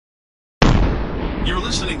You're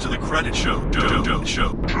listening to The Credit Show.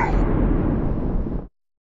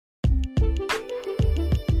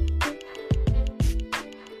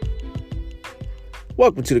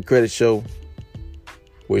 Welcome to The Credit Show,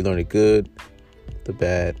 where you learn the good, the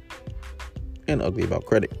bad, and ugly about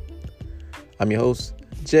credit. I'm your host,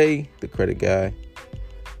 Jay, the Credit Guy.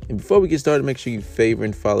 And before we get started, make sure you favor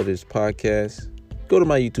and follow this podcast. Go to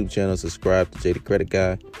my YouTube channel, subscribe to Jay, the Credit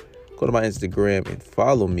Guy. Go to my Instagram and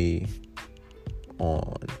follow me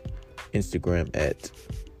on Instagram at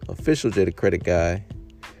official Jay, the Credit Guy.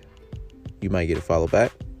 You might get a follow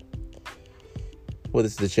back. Well,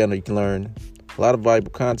 this is the channel you can learn a lot of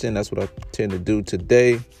valuable content. That's what I tend to do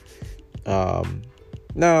today.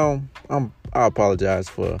 Now, I apologize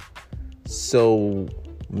for so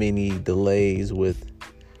many delays with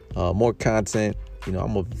more content. You know,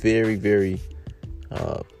 I'm a very, very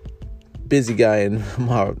busy guy in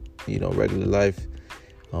my, regular life.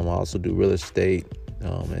 I also do real estate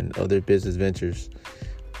and other business ventures.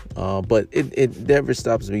 But it never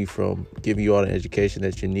stops me from giving you all the education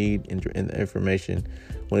that you need and the information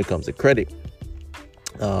when it comes to credit.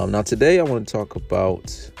 Now, today I want to talk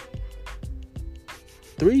about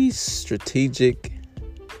 3 strategic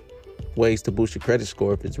ways to boost your credit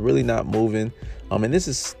score if it's really not moving. And this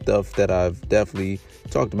is stuff that I've definitely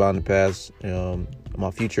talked about in the past,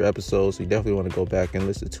 my future episodes. So you definitely want to go back and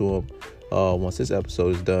listen to them once this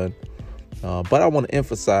episode is done. But I want to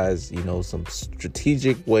emphasize, some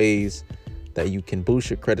strategic ways that you can boost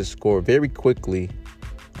your credit score very quickly.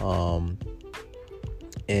 And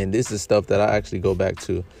this is stuff that I actually go back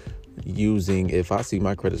to using if I see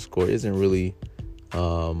my credit score isn't really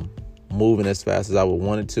moving as fast as I would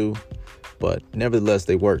want it to. But nevertheless,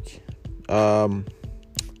 they work.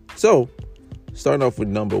 So starting off with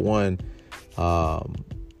number 1,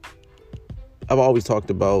 I've always talked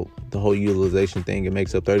about the whole utilization thing. It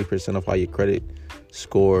makes up 30% of how your credit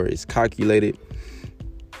score is calculated.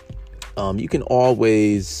 You can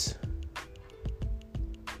always,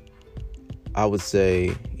 I would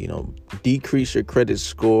say, decrease your credit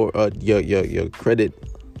score, your credit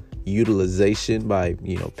utilization by,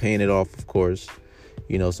 paying it off, of course.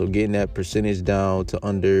 So getting that percentage down to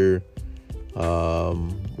under,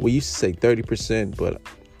 we used to say 30%, but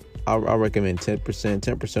I recommend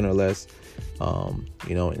 10% or less. And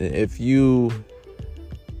if you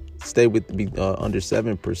stay with under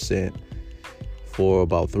 7% for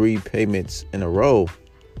about 3 payments in a row,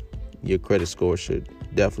 your credit score should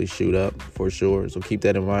definitely shoot up for sure. So keep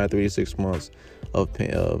that in mind. 3 to 6 months of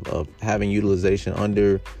having utilization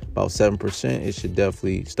under about 7%, it should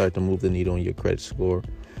definitely start to move the needle on your credit score.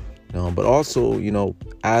 But also,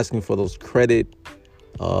 asking for those credit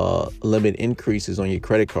limit increases on your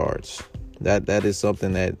credit cards. That is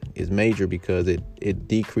something that is major because it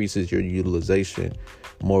decreases your utilization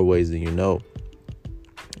more ways than you know.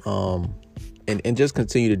 And just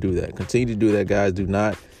continue to do that. Continue to do that, guys. Do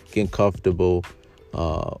not get comfortable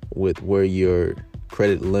with where your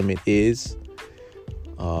credit limit is.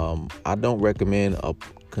 I don't recommend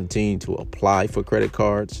continue to apply for credit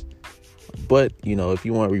cards. But, if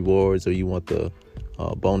you want rewards or you want the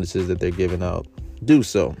bonuses that they're giving out, do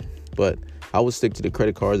so. But I would stick to the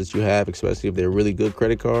credit cards that you have, especially if they're really good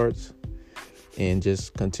credit cards, and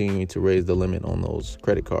just continue to raise the limit on those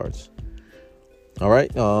credit cards. All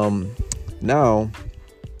right. Now,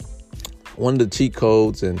 one of the cheat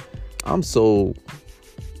codes, and I'm so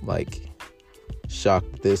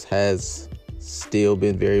shocked that this has still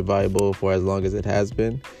been very viable for as long as it has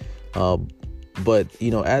been. But,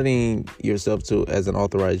 adding yourself as an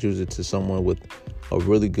authorized user to someone with a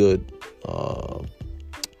really good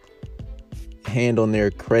hand on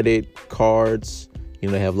their credit cards,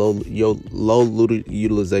 they have low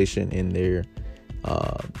utilization in their,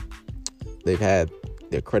 they've had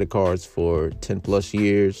their credit cards for 10 plus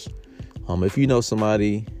years. If you know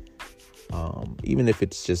somebody, even if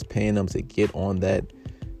it's just paying them to get on that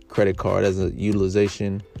credit card as a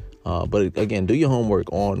utilization, but again, do your homework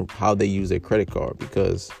on how they use their credit card,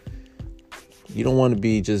 because you don't want to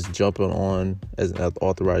be just jumping on as an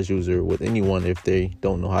authorized user with anyone if they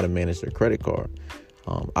don't know how to manage their credit card.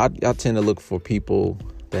 I tend to look for people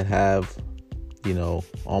that have,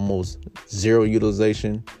 almost zero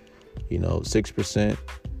utilization, 6%,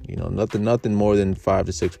 nothing more than 5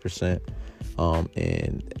 to 6%.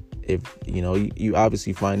 And if, you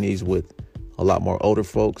obviously find these with a lot more older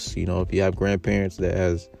folks, if you have grandparents that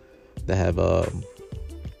have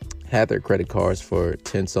had their credit cards for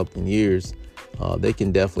 10 something years, they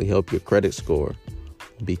can definitely help your credit score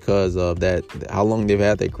because of that. How long they've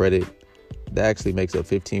had their credit, that actually makes up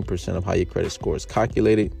 15% of how your credit score is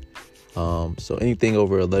calculated. So anything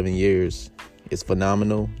over 11 years is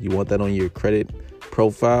phenomenal. You want that on your credit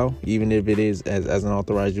profile, even if it is as an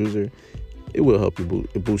authorized user, it will help you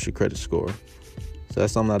boost your credit score. So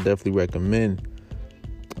that's something I definitely recommend.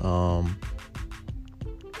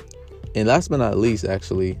 And last but not least,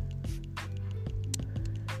 actually,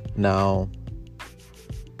 now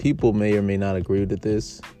people may or may not agree with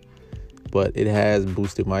this, but it has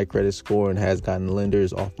boosted my credit score and has gotten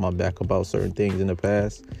lenders off my back about certain things in the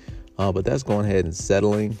past. But that's going ahead and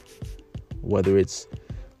settling, whether it's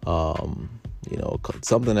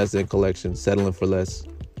something that's in collection, settling for less,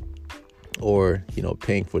 or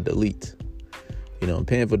paying for delete.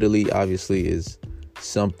 Paying for delete obviously is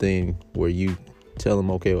something where you tell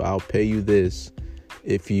them, okay, well, I'll pay you this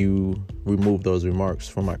if you remove those remarks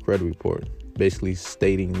from my credit report, basically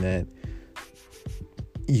stating that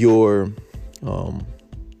your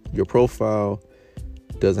profile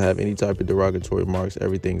doesn't have any type of derogatory marks.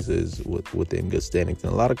 Everything is within good standings.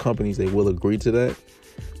 And a lot of companies, they will agree to that.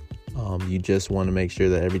 You just want to make sure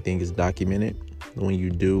that everything is documented when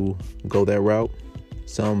you do go that route.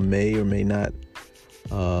 Some may or may not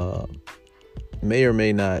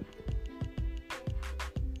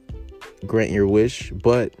grant your wish,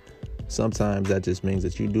 but sometimes that just means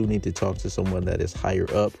that you do need to talk to someone that is higher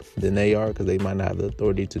up than they are, because they might not have the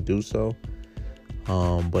authority to do so.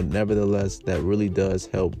 But nevertheless, that really does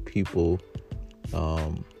help people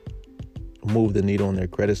move the needle on their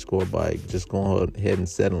credit score by just going ahead and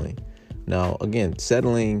settling. Now, again,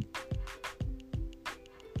 settling,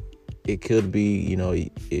 it could be,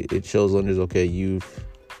 it shows lenders, okay, you've,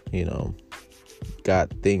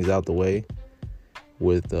 got things out the way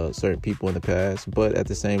with certain people in the past. But at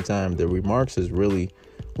the same time, the remarks is really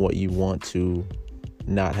what you want to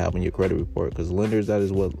not have on your credit report, because lenders, that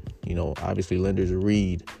is what, obviously lenders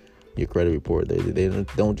read your credit report. They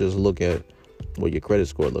don't just look at what your credit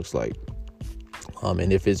score looks like.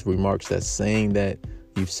 And if it's remarks that's saying that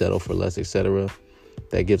you've settled for less, etc.,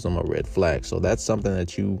 that gives them a red flag. So that's something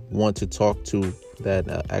that you want to talk to that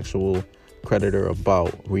actual creditor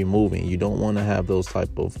about removing. You don't want to have those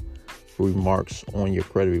type of remarks on your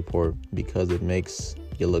credit report, because it makes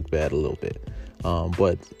you look bad a little bit.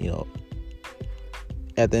 But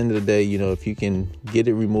at the end of the day, if you can get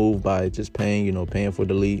it removed by just paying for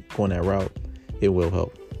delete, going that route, it will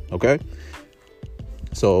help. Okay.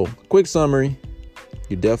 So quick summary,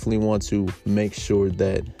 you definitely want to make sure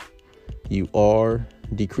that you are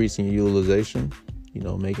decreasing your utilization,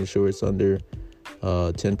 making sure it's under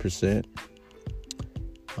 10%,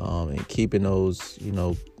 and keeping those,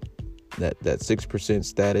 that 6%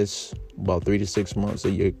 status about 3 to 6 months so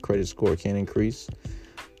your credit score can increase.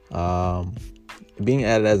 Being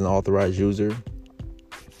added as an authorized user,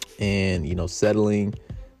 and settling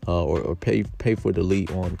or pay for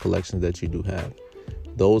delete on collections that you do have.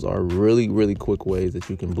 Those are really, really quick ways that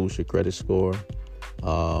you can boost your credit score.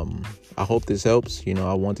 I hope this helps.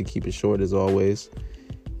 I want to keep it short as always.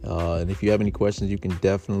 And if you have any questions, you can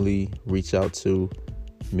definitely reach out to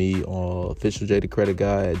me on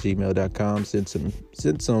officialjthecreditguy@gmail.com. Send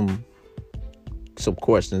some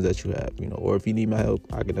questions that you have, or if you need my help,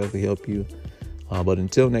 I can definitely help you. But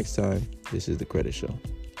until next time, this is The Credit Show.